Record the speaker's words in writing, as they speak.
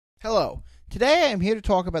Hello. Today I am here to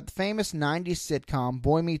talk about the famous 90s sitcom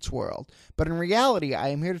Boy Meets World, but in reality I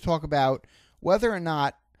am here to talk about whether or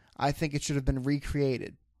not I think it should have been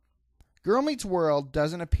recreated. Girl Meets World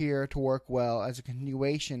doesn't appear to work well as a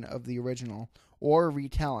continuation of the original or a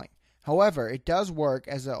retelling. However, it does work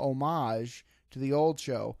as a homage to the old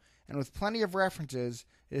show, and with plenty of references,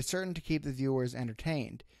 it is certain to keep the viewers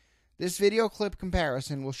entertained. This video clip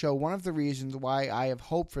comparison will show one of the reasons why I have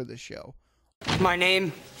hope for this show. My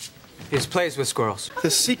name is Plays with Squirrels.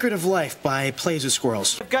 The Secret of Life by Plays with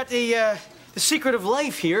Squirrels. I've got the Secret of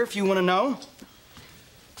Life here, if you want to know.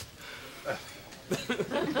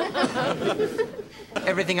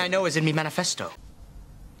 Everything I know is in me manifesto.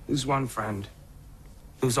 Lose one friend.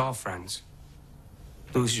 Lose all friends.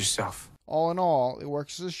 Lose yourself. All in all, it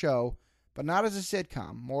works as a show, but not as a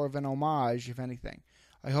sitcom, more of an homage, if anything.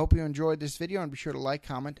 I hope you enjoyed this video, and be sure to like,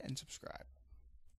 comment, and subscribe.